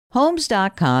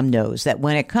Homes.com knows that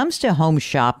when it comes to home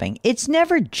shopping, it's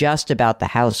never just about the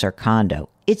house or condo.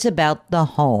 It's about the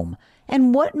home.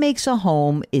 And what makes a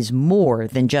home is more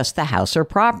than just the house or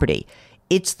property.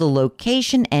 It's the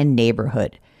location and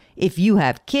neighborhood. If you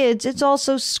have kids, it's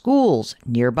also schools,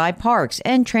 nearby parks,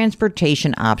 and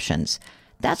transportation options.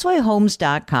 That's why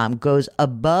Homes.com goes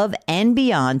above and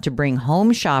beyond to bring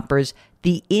home shoppers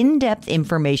the in-depth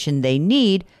information they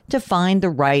need to find the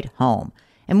right home.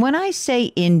 And when I say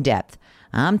in-depth,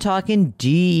 I'm talking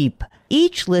deep.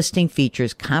 Each listing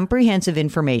features comprehensive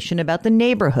information about the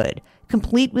neighborhood,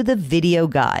 complete with a video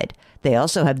guide. They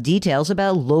also have details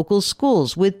about local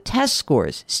schools with test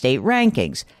scores, state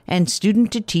rankings, and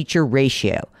student-to-teacher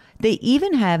ratio. They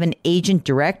even have an agent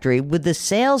directory with the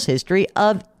sales history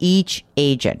of each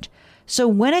agent. So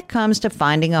when it comes to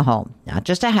finding a home, not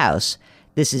just a house,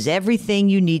 this is everything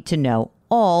you need to know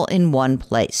all in one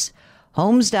place.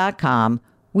 Homes.com.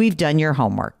 We've done your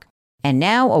homework. And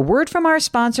now a word from our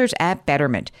sponsors at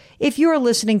Betterment. If you're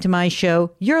listening to my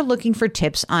show, you're looking for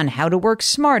tips on how to work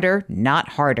smarter, not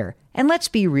harder. And let's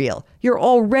be real, you're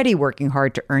already working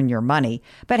hard to earn your money.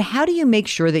 But how do you make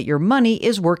sure that your money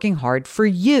is working hard for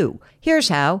you? Here's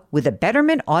how. With a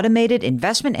Betterment automated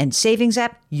investment and savings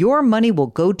app, your money will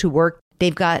go to work.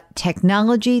 They've got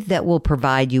technology that will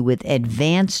provide you with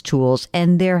advanced tools,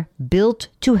 and they're built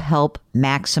to help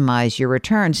maximize your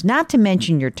returns, not to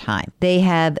mention your time. They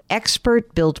have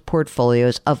expert-built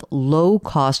portfolios of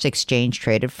low-cost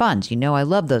exchange-traded funds. You know I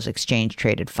love those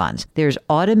exchange-traded funds. There's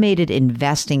automated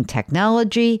investing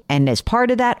technology, and as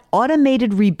part of that,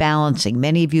 automated rebalancing.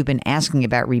 Many of you have been asking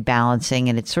about rebalancing,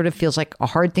 and it sort of feels like a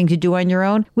hard thing to do on your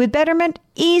own. With Betterment,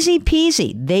 easy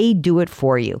peasy. They do it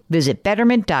for you. Visit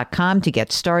Betterment.com to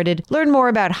get started. Learn more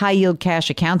about high-yield cash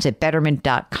accounts at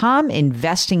Betterment.com.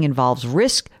 Investing involves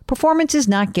risk. Performance is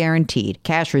not guaranteed.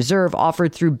 Cash reserve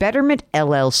offered through Betterment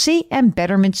LLC and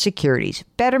Betterment Securities.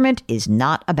 Betterment is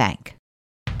not a bank.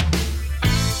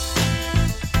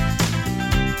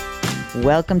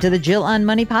 Welcome to the Jill on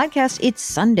Money podcast. It's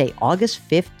Sunday, August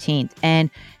 15th, and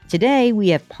today we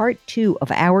have part 2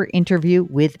 of our interview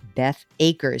with Beth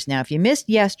Akers. Now, if you missed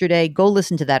yesterday, go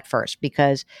listen to that first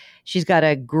because she's got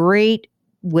a great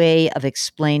way of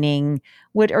explaining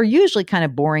what are usually kind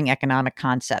of boring economic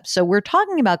concepts. So we're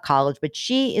talking about college, but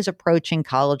she is approaching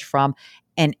college from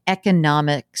an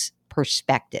economics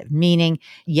perspective, meaning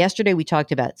yesterday we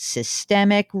talked about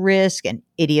systemic risk and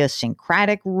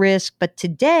idiosyncratic risk, but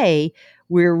today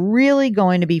we're really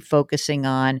going to be focusing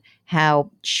on how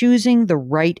choosing the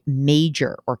right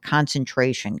major or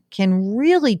concentration can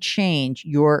really change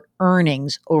your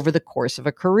earnings over the course of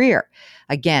a career.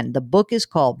 Again, the book is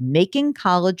called Making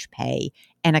College Pay.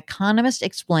 An economist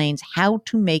explains how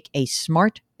to make a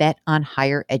smart bet on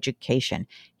higher education.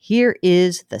 Here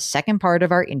is the second part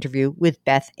of our interview with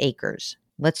Beth Akers.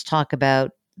 Let's talk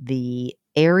about the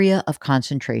area of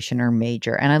concentration or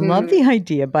major. And I love the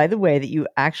idea, by the way, that you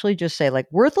actually just say like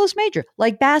worthless major,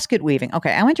 like basket weaving.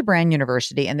 Okay, I went to Brand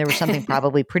University and there was something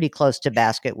probably pretty close to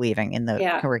basket weaving in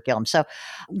the curriculum. So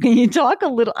can you talk a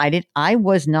little, I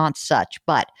was not such,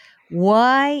 but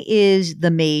why is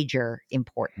the major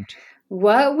important?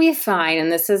 What we find,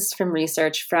 and this is from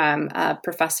research from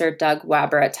Professor Doug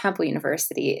Weber at Temple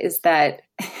University, is that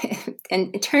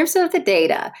in terms of the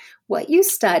data, what you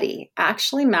study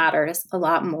actually matters a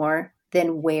lot more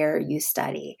than where you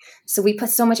study. So we put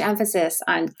so much emphasis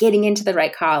on getting into the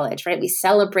right college, right? We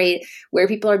celebrate where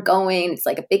people are going. It's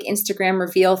like a big Instagram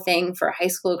reveal thing for high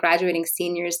school graduating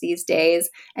seniors these days.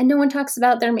 And no one talks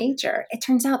about their major. It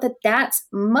turns out that that's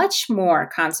much more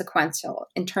consequential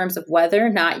in terms of whether or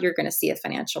not you're going to see a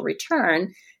financial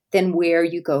return than where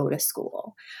you go to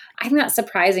school. I think that's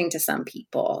surprising to some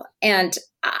people. And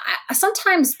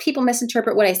sometimes people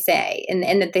misinterpret what I say and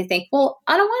that they think, well,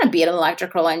 I don't want to be an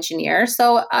electrical engineer.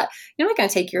 So you're not going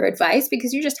to take your advice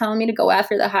because you're just telling me to go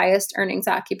after the highest earnings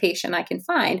occupation I can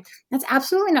find. That's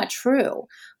absolutely not true.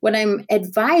 What I'm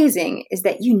advising is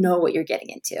that you know what you're getting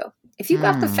into. If you've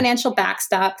got the financial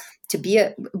backstop to be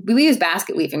we use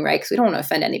basket weaving, right? Because we don't want to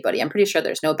offend anybody. I'm pretty sure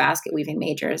there's no basket weaving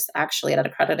majors actually at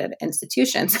accredited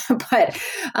institutions. But,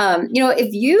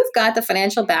 if you've got the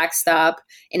financial backstop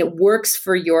and it works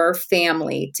for your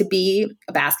family to be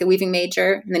a basket weaving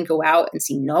major and then go out and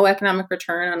see no economic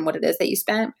return on what it is that you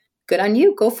spent, good on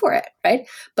you, go for it, right?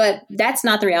 But that's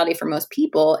not the reality for most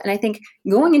people. And I think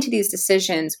going into these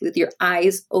decisions with your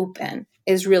eyes open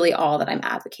is really all that I'm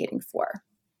advocating for.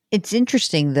 It's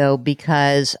interesting, though,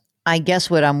 because I guess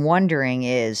what I'm wondering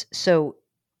is, so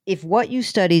if what you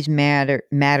study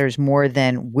matters more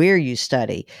than where you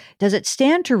study, does it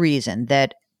stand to reason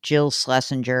that Jill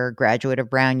Schlesinger, graduate of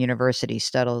Brown University,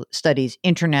 studies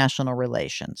international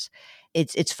relations.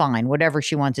 It's fine. Whatever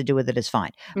she wants to do with it is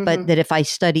fine. But that if I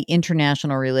study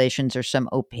international relations or some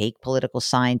opaque political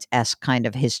science-esque kind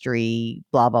of history,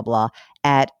 blah, blah, blah,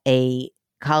 at a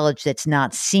college that's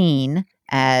not seen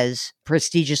as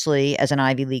prestigiously as an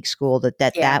Ivy League school,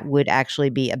 that would actually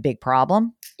be a big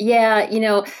problem? Yeah,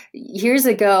 years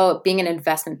ago, being an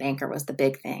investment banker was the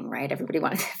big thing, right? Everybody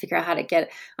wanted to figure out how to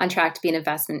get on track to be an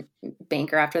investment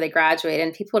banker after they graduate.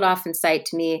 And people would often cite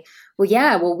to me,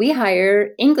 well, we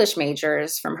hire English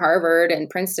majors from Harvard and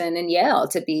Princeton and Yale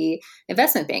to be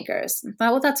investment bankers. I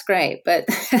thought, well, that's great. But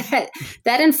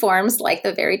that informs like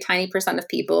the very tiny percent of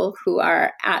people who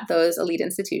are at those elite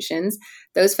institutions.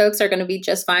 Those folks are going to be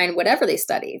just fine, whatever they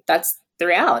study. That's the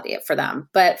reality for them.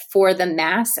 But for the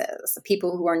masses, the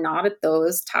people who are not at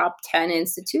those top 10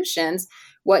 institutions,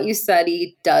 what you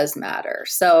study does matter.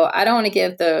 So I don't want to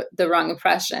give the wrong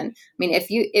impression. I mean,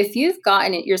 if you've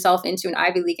gotten yourself into an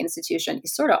Ivy League institution, you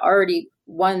sort of already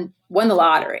won the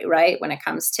lottery, right? When it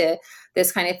comes to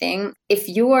this kind of thing. If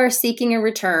you are seeking a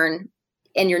return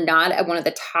and you're not at one of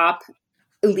the top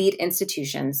elite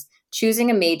institutions,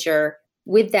 choosing a major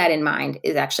with that in mind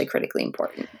is actually critically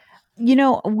important.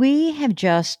 We have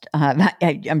just,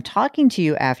 I'm talking to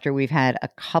you after we've had a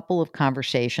couple of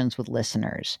conversations with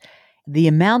listeners. The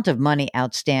amount of money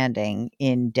outstanding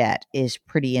in debt is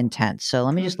pretty intense. So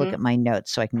let me just look at my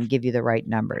notes so I can give you the right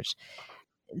numbers.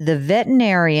 The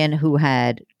veterinarian who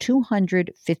had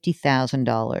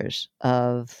 $250,000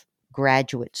 of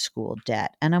graduate school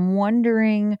debt. And I'm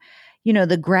wondering,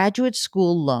 the graduate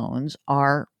school loans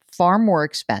are far more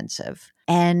expensive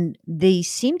and they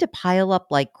seem to pile up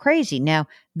like crazy. Now,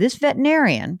 this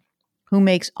veterinarian who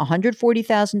makes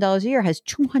 $140,000 a year has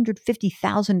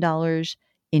 $250,000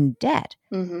 in debt.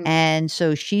 And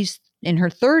so she's in her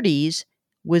 30s.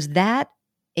 Was that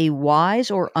a wise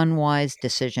or unwise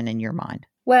decision in your mind?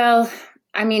 Well,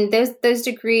 I mean, those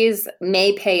degrees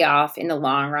may pay off in the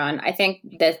long run. I think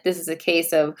that this is a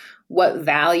case of what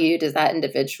value does that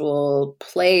individual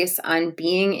place on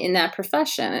being in that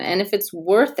profession? And if it's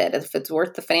worth it, if it's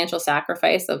worth the financial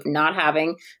sacrifice of not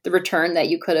having the return that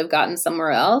you could have gotten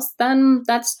somewhere else, then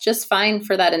that's just fine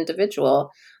for that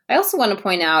individual. I also want to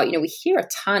point out, we hear a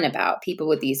ton about people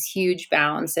with these huge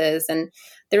balances, and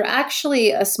they're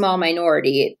actually a small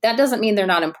minority. That doesn't mean they're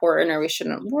not important or we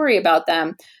shouldn't worry about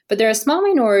them, but they're a small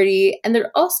minority, and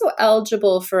they're also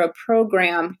eligible for a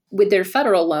program with their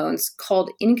federal loans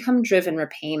called income-driven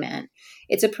repayment.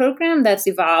 It's a program that's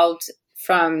evolved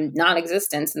from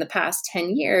non-existence in the past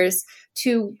 10 years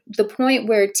to the point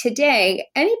where today,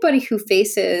 anybody who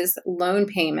faces loan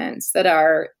payments that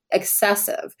are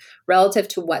excessive relative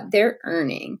to what they're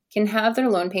earning can have their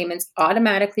loan payments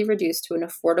automatically reduced to an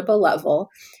affordable level.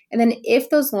 And then if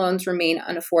those loans remain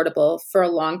unaffordable for a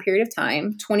long period of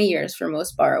time, 20 years for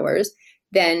most borrowers,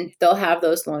 then they'll have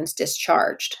those loans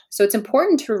discharged. So it's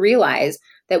important to realize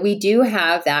that we do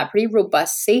have that pretty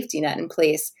robust safety net in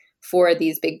place for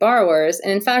these big borrowers.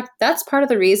 And in fact, that's part of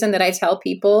the reason that I tell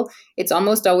people it's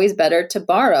almost always better to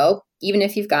borrow, even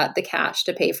if you've got the cash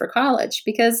to pay for college,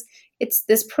 because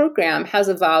this program has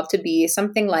evolved to be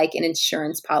something like an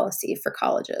insurance policy for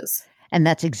colleges. And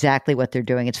that's exactly what they're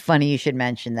doing. It's funny you should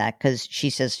mention that because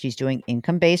she says she's doing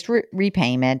income-based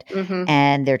repayment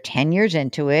and they're 10 years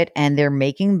into it and they're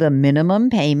making the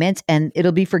minimum payments and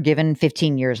it'll be forgiven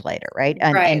 15 years later, right?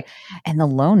 And the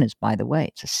loan is, by the way,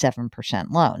 it's a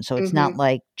 7% loan. So it's not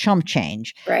like chump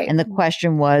change. Right. And the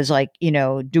question was like,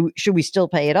 should we still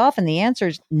pay it off? And the answer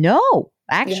is no.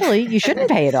 Actually, you shouldn't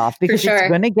pay it off because it's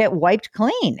going to get wiped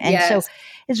clean. And so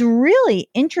it's really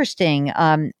interesting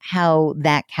how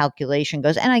that calculation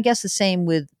goes. And I guess the same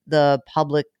with the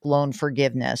public loan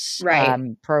forgiveness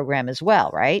program as well,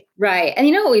 right? Right. And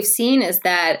what we've seen is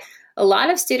that a lot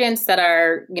of students that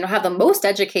are, have the most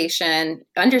education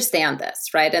understand this,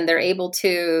 right? And they're able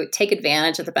to take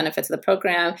advantage of the benefits of the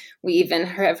program. We even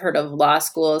have heard of law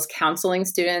schools counseling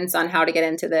students on how to get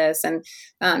into this and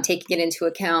taking it into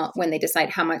account when they decide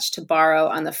how much to borrow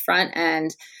on the front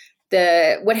end.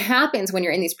 What happens when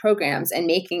you're in these programs and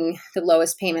making the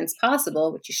lowest payments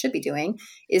possible, which you should be doing,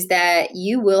 is that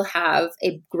you will have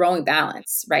a growing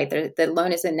balance, right? The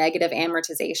loan is a negative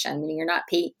amortization, meaning you're not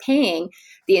paying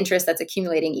the interest that's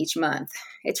accumulating each month.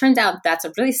 It turns out that's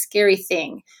a really scary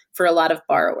thing for a lot of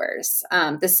borrowers.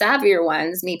 The savvier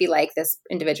ones, maybe like this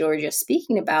individual we're just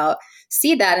speaking about,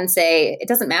 see that and say, it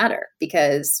doesn't matter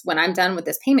because when I'm done with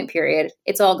this payment period,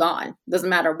 it's all gone. It doesn't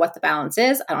matter what the balance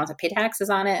is. I don't have to pay taxes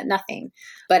on it, nothing.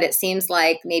 But it seems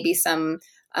like maybe some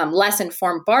less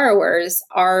informed borrowers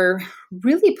are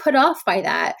really put off by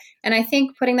that. And I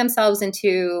think putting themselves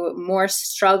into more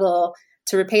struggle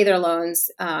to repay their loans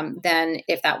than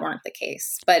if that weren't the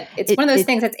case. But it's one of those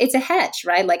things it's a hedge,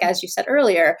 right? Like, as you said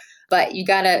earlier, but you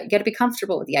gotta be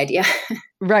comfortable with the idea.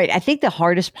 Right. I think the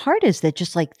hardest part is that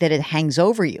just like that it hangs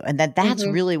over you, and that's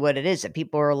really what it is, that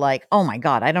people are like, oh my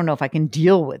God, I don't know if I can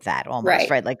deal with that almost,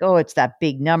 right? Like, oh, it's that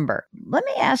big number. Let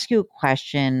me ask you a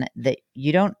question that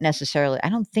you don't necessarily, I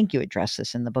don't think you address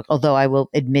this in the book, although I will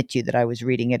admit to you that I was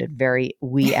reading it at very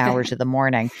wee hours of the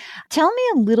morning. Tell me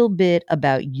a little bit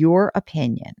about your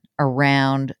opinion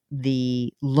around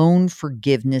the loan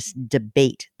forgiveness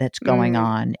debate that's going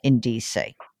on in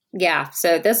DC. Yeah.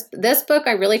 So this book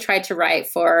I really tried to write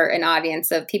for an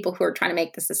audience of people who are trying to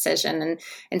make this decision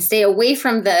and stay away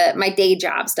from my day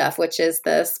job stuff, which is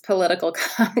this political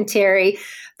commentary.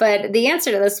 But the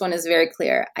answer to this one is very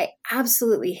clear. I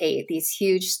absolutely hate these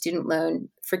huge student loan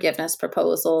forgiveness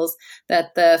proposals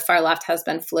that the far left has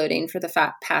been floating for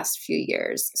the past few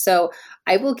years. So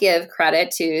I will give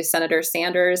credit to Senator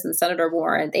Sanders and Senator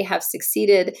Warren. They have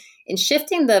succeeded in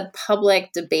shifting the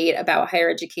public debate about higher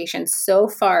education so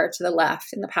far to the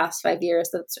left in the past 5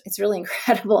 years that it's really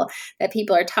incredible that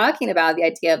people are talking about the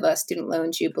idea of a student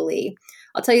loan jubilee.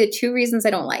 I'll tell you the two reasons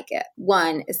I don't like it.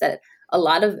 One is that a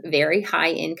lot of very high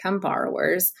income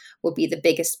borrowers will be the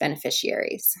biggest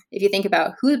beneficiaries. If you think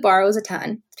about who borrows a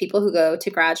ton, people who go to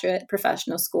graduate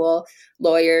professional school,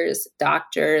 lawyers,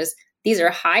 doctors, these are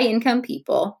high income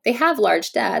people. They have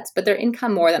large debts, but their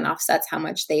income more than offsets how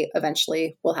much they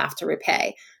eventually will have to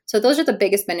repay. So those are the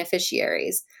biggest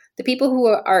beneficiaries. The people who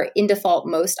are in default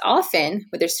most often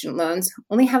with their student loans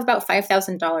only have about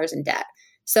 $5,000 in debt.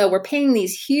 So we're paying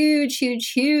these huge,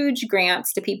 huge, huge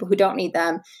grants to people who don't need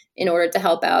them in order to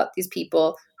help out these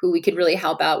people who we could really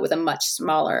help out with a much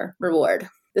smaller reward.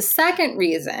 The second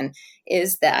reason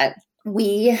is that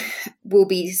we will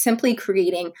be simply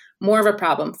creating more of a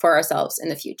problem for ourselves in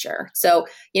the future. So,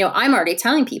 I'm already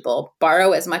telling people,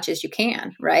 borrow as much as you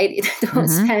can, right? Don't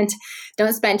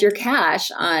spend your cash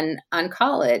on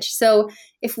college. So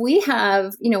if we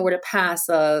were to pass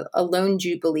a loan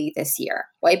jubilee this year,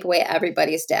 wipe away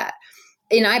everybody's debt,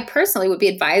 and I personally would be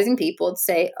advising people to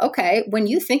say, okay, when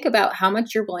you think about how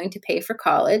much you're willing to pay for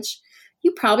college,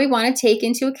 you probably want to take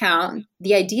into account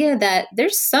the idea that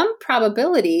there's some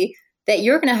probability that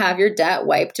you're going to have your debt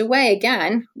wiped away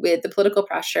again with the political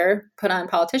pressure put on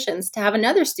politicians to have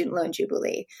another student loan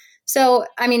jubilee. So,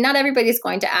 not everybody's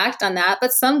going to act on that,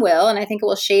 but some will. And I think it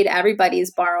will shade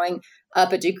everybody's borrowing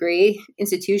up a degree.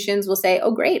 Institutions will say,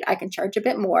 oh, great, I can charge a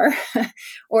bit more.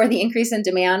 Or the increase in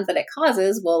demand that it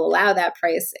causes will allow that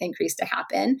price increase to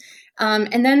happen.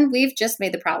 And then we've just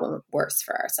made the problem worse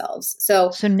for ourselves.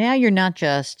 So now you're not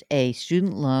just a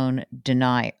student loan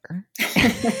denier.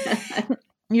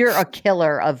 You're a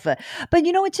killer of, but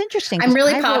it's interesting. I'm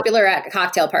really popular at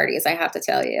cocktail parties, I have to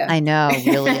tell you. I know,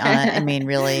 really.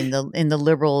 Really in the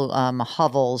liberal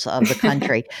hovels of the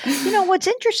country. What's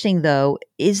interesting though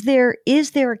is there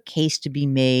a case to be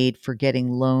made for getting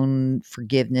loan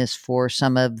forgiveness for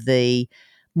some of the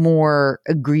more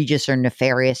egregious or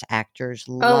nefarious actors?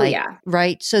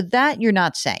 Right. So that you're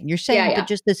not saying. You're saying that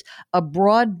just this a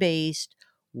broad-based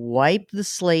wipe the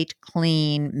slate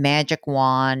clean, magic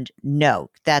wand. No,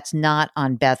 that's not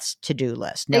on Beth's to-do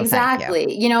list. No, exactly.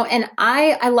 Thank you. And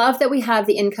I love that we have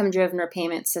the income-driven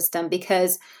repayment system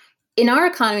because in our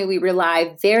economy, we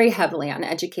rely very heavily on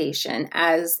education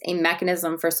as a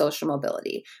mechanism for social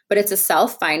mobility, but it's a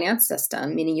self-finance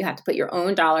system, meaning you have to put your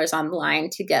own dollars on the line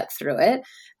to get through it.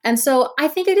 And so I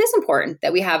think it is important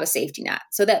that we have a safety net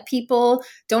so that people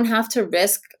don't have to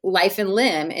risk life and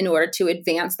limb in order to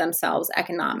advance themselves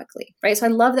economically, right? So I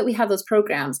love that we have those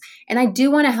programs. And I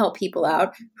do want to help people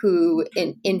out who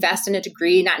invest in a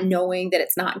degree not knowing that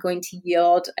it's not going to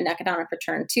yield an economic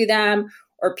return to them,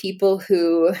 or people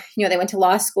who, they went to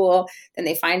law school, then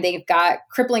they find they've got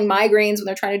crippling migraines when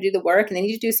they're trying to do the work and they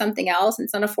need to do something else and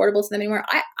it's not affordable to them anymore.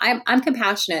 I'm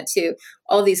compassionate to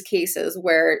all these cases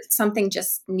where something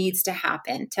just needs to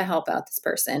happen to help out this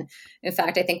person. In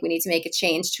fact, I think we need to make a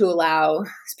change to allow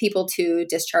people to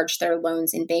discharge their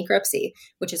loans in bankruptcy,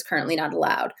 which is currently not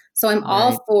allowed. So I'm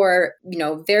all for,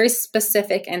 very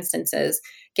specific instances,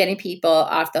 getting people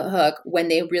off the hook when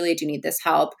they really do need this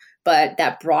help. But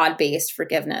that broad-based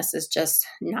forgiveness is just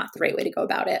not the right way to go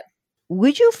about it.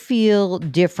 Would you feel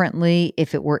differently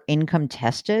if it were income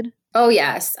tested? Oh,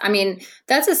 yes.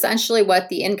 That's essentially what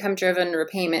the income-driven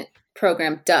repayment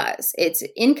program does. It's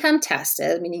income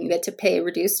tested, meaning you get to pay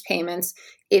reduced payments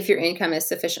if your income is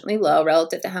sufficiently low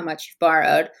relative to how much you've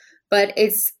borrowed. But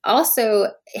it's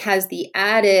also has the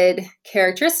added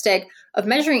characteristic of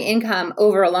measuring income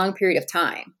over a long period of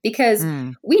time. Because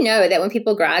Mm. we know that when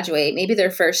people graduate, maybe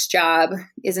their first job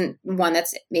isn't one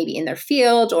that's maybe in their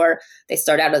field, or they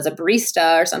start out as a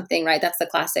barista or something, right? That's the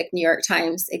classic New York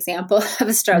Times example of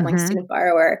a struggling Mm-hmm. student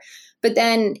borrower. But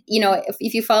then,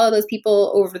 if you follow those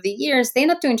people over the years, they end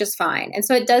up doing just fine. And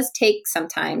so it does take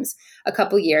sometimes a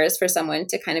couple years for someone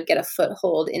to kind of get a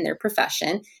foothold in their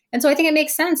profession. And so I think it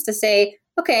makes sense to say,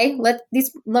 okay,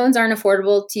 these loans aren't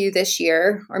affordable to you this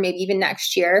year or maybe even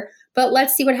next year, but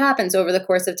let's see what happens over the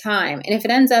course of time. And if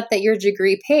it ends up that your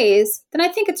degree pays, then I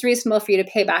think it's reasonable for you to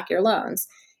pay back your loans.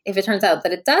 If it turns out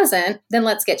that it doesn't, then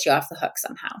let's get you off the hook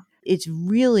somehow. It's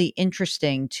really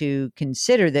interesting to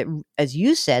consider that, as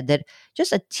you said, that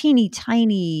just a teeny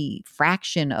tiny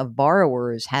fraction of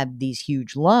borrowers have these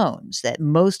huge loans, that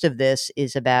most of this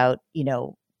is about,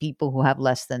 people who have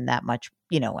less than that much,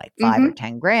 like 5 or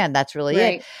 10 grand. That's really it.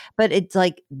 Right. But it's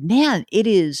like, man,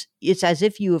 it's as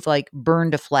if you have like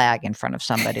burned a flag in front of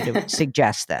somebody to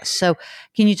suggest this. So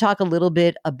can you talk a little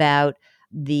bit about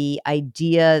the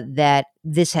idea that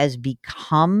this has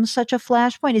become such a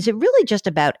flashpoint? Is it really just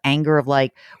about anger of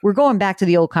like, we're going back to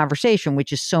the old conversation,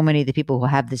 which is so many of the people who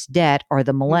have this debt are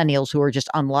the millennials who are just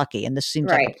unlucky, and this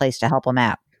seems like a Right. place to help them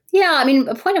out? Yeah, I mean,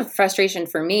 a point of frustration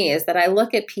for me is that I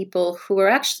look at people who are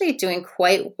actually doing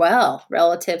quite well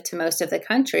relative to most of the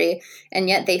country, and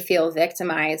yet they feel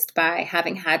victimized by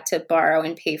having had to borrow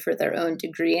and pay for their own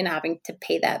degree and having to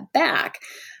pay that back.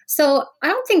 So I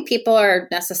don't think people are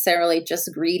necessarily just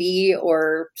greedy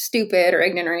or stupid or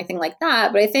ignorant or anything like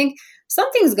that, but I think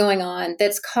something's going on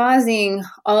that's causing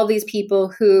all these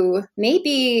people who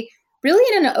maybe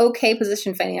really in an okay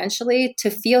position financially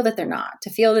to feel that they're not, to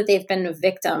feel that they've been a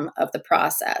victim of the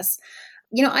process.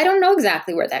 I don't know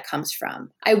exactly where that comes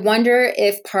from. I wonder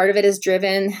if part of it is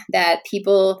driven that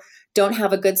people don't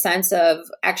have a good sense of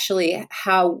actually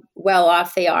how well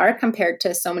off they are compared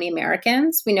to so many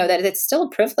Americans. We know that it's still a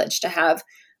privilege to have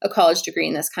a college degree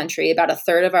in this country. About a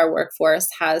third of our workforce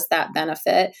has that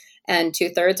benefit, and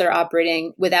 2/3 are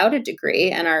operating without a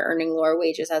degree and are earning lower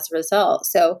wages as a result.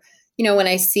 So, when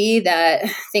I see that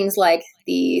things like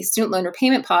the student loan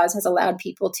repayment pause has allowed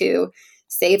people to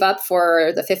save up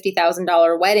for the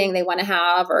 $50,000 wedding they want to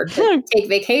have or to take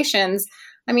vacations,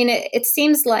 I mean, it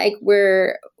seems like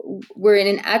we're in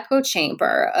an echo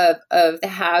chamber of the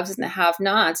haves and the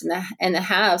have-nots, and the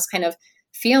haves kind of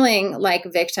feeling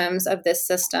like victims of this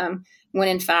system when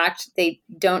in fact they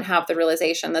don't have the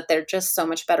realization that they're just so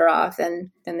much better off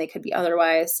than they could be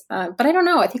otherwise. But I don't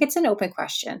know. I think it's an open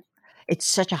question. It's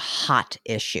such a hot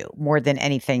issue more than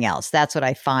anything else. That's what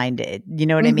I find it. You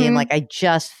know what I mean? Mm-hmm. Like, I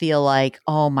just feel like,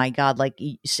 oh my God, like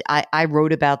I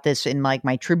wrote about this in like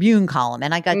my Tribune column,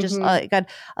 and I got just, Mm-hmm. got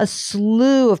a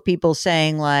slew of people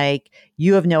saying like,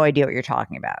 you have no idea what you're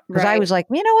talking about. Because I Right. was like,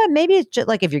 you know what? Maybe it's just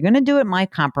like, if you're going to do it, my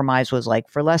compromise was like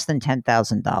for less than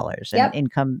 $10,000 in Yep.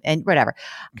 income and whatever.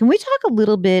 Can we talk a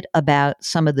little bit about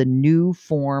some of the new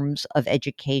forms of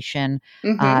education,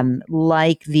 Mm-hmm.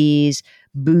 like these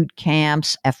boot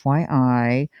camps?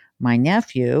 FYI, my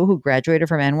nephew, who graduated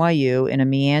from NYU in a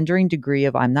meandering degree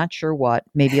of I'm not sure what,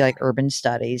 maybe like urban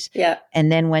studies, Yeah.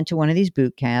 and then went to one of these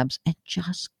boot camps and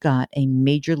just got a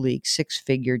major league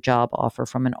 6-figure job offer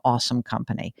from an awesome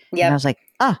company. And I Yep. was like,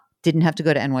 didn't have to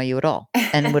go to NYU at all.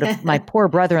 And would have, my poor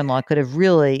brother-in-law could have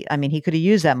really, I mean, he could have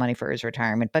used that money for his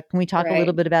retirement. But can we talk a little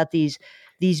Right. bit about these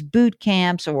boot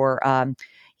camps or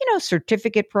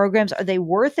certificate programs? Are they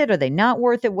worth it? Are they not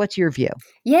worth it? What's your view?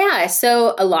 Yeah.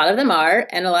 So a lot of them are,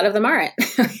 and a lot of them aren't.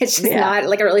 It's just Yeah. not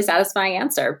like a really satisfying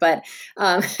answer. But,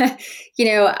 I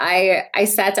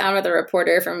sat down with a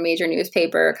reporter from a major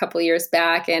newspaper a couple of years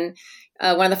back, and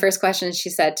one of the first questions she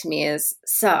said to me is,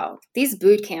 "So these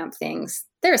boot camp things,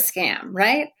 they're a scam,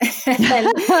 right?"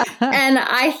 and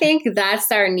I think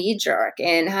that's our knee jerk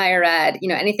in higher ed.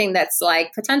 Anything that's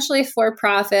like potentially for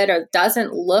profit or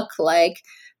doesn't look like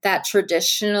that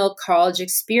traditional college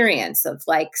experience of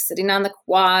like sitting on the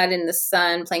quad in the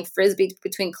sun, playing frisbee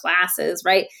between classes,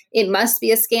 right? It must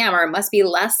be a scam, or it must be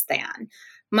less than.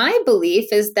 My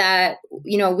belief is that,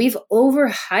 we've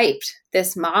overhyped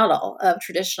this model of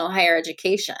traditional higher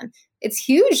education. It's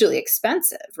hugely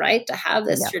expensive, right? To have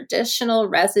this Yeah. traditional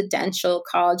residential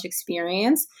college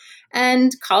experience.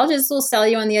 And colleges will sell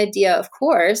you on the idea, of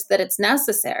course, that it's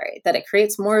necessary, that it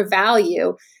creates more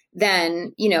value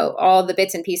than, all the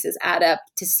bits and pieces add up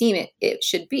to seem it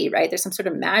should be, right? There's some sort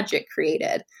of magic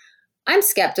created. I'm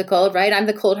skeptical, right? I'm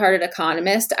the cold-hearted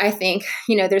economist. I think,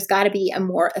 there's got to be a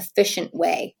more efficient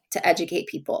way to educate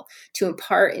people, to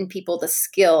impart in people the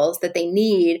skills that they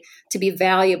need to be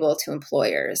valuable to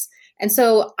employers. And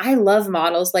so I love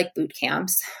models like boot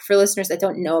camps. For listeners that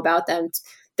don't know about them,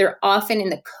 They're often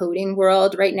in the coding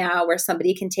world right now, where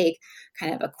somebody can take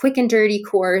kind of a quick and dirty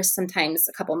course, sometimes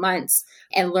a couple months,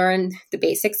 and learn the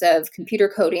basics of computer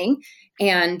coding.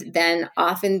 And then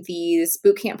often these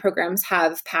bootcamp programs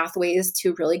have pathways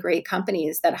to really great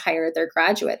companies that hire their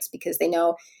graduates because they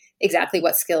know exactly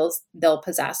what skills they'll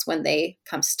possess when they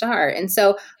come start. And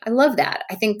so I love that.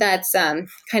 I think that's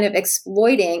kind of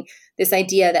exploiting this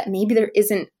idea that maybe there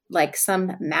isn't like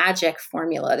some magic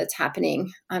formula that's happening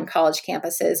on college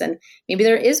campuses. And maybe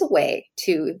there is a way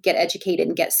to get educated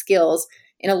and get skills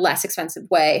in a less expensive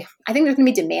way. I think there's going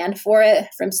to be demand for it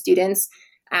from students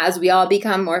as we all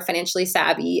become more financially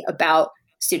savvy about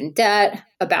student debt,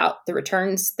 about the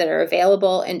returns that are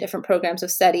available in different programs of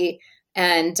study.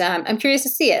 And I'm curious to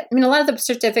see it. I mean, a lot of the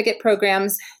certificate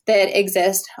programs that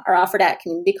exist are offered at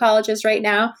community colleges right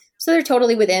now. So they're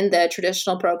totally within the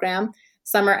traditional program.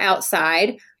 Some are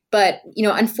outside. But,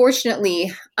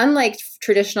 unfortunately, unlike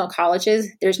traditional colleges,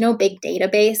 there's no big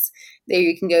database that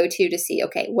you can go to see,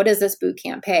 okay, what does this boot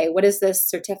camp pay? What does this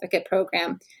certificate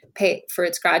program pay for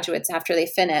its graduates after they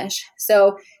finish?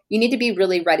 So you need to be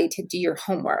really ready to do your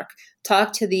homework.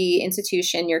 Talk to the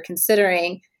institution you're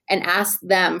considering and ask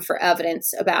them for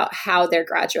evidence about how their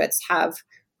graduates have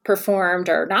performed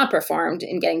or not performed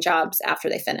in getting jobs after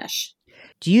they finish.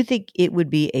 Do you think it would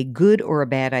be a good or a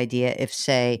bad idea if,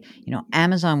 say,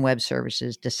 Amazon Web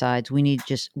Services decides we need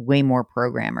just way more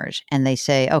programmers, and they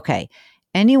say, okay,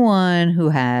 anyone who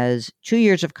has 2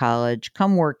 years of college,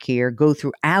 come work here, go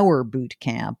through our boot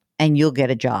camp, and you'll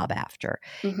get a job after.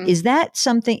 Mm-hmm. Is that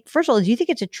something, first of all, do you think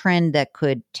it's a trend that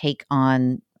could take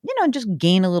on, just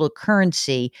gain a little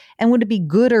currency, and would it be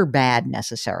good or bad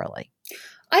necessarily?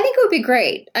 I think it would be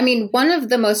great. I mean, one of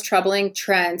the most troubling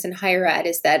trends in higher ed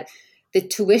is that the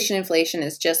tuition inflation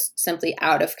is just simply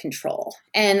out of control.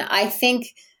 And I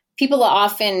think people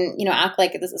often, act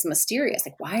like this is mysterious.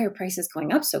 Like, why are prices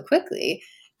going up so quickly?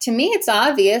 To me, it's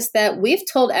obvious that we've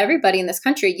told everybody in this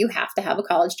country, you have to have a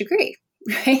college degree,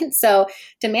 right? So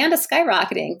demand is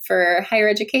skyrocketing for higher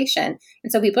education.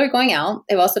 And so people are going out.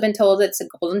 They've also been told it's a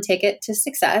golden ticket to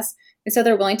success. And so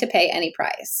they're willing to pay any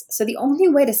price. So the only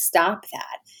way to stop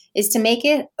that is to make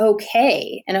it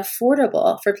okay and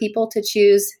affordable for people to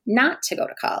choose not to go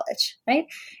to college, right?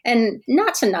 And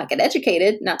not to not get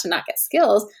educated, not to not get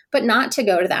skills, but not to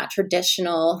go to that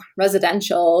traditional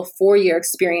residential 4-year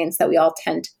experience that we all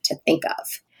tend to think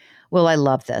of. Well, I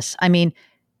love this. I mean,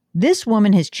 this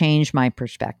woman has changed my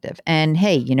perspective. And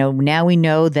hey, now we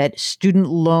know that student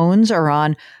loans are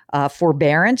on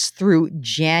forbearance through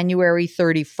January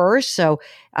 31st. So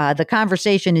the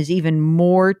conversation is even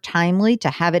more timely to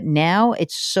have it now.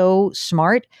 It's so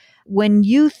smart. When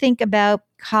you think about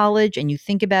college and you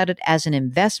think about it as an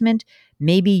investment,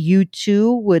 maybe you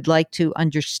too would like to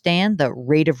understand the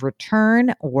rate of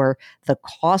return or the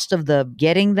cost of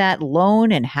getting that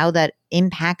loan and how that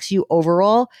impacts you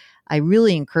overall. I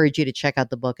really encourage you to check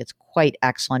out the book. It's quite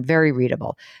excellent, very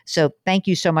readable. So thank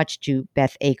you so much to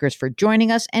Beth Akers for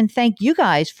joining us. And thank you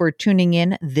guys for tuning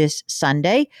in this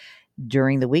Sunday.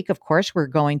 During the week, of course, we're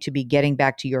going to be getting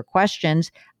back to your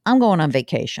questions. I'm going on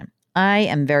vacation. I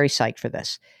am very psyched for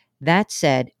this. That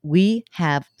said, we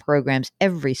have programs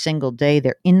every single day.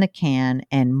 They're in the can,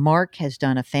 and Mark has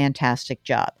done a fantastic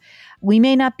job. We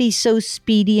may not be so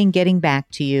speedy in getting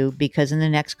back to you because in the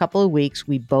next couple of weeks,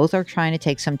 we both are trying to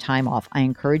take some time off. I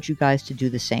encourage you guys to do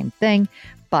the same thing.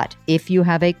 But if you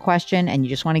have a question and you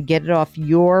just want to get it off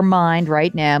your mind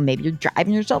right now, maybe you're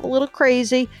driving yourself a little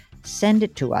crazy, send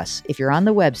it to us. If you're on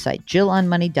the website,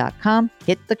 JillOnMoney.com,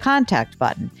 hit the contact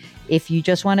button. If you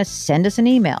just want to send us an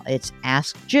email, it's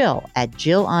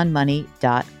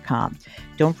askjill@JillOnMoney.com.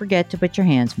 Don't forget to put your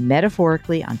hands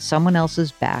metaphorically on someone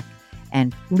else's back.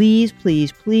 And please,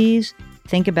 please, please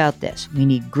think about this. We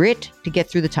need grit to get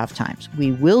through the tough times.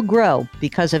 We will grow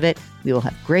because of it. We will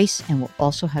have grace and we'll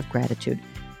also have gratitude.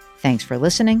 Thanks for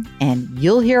listening. And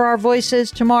you'll hear our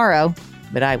voices tomorrow,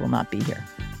 but I will not be here.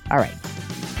 All right.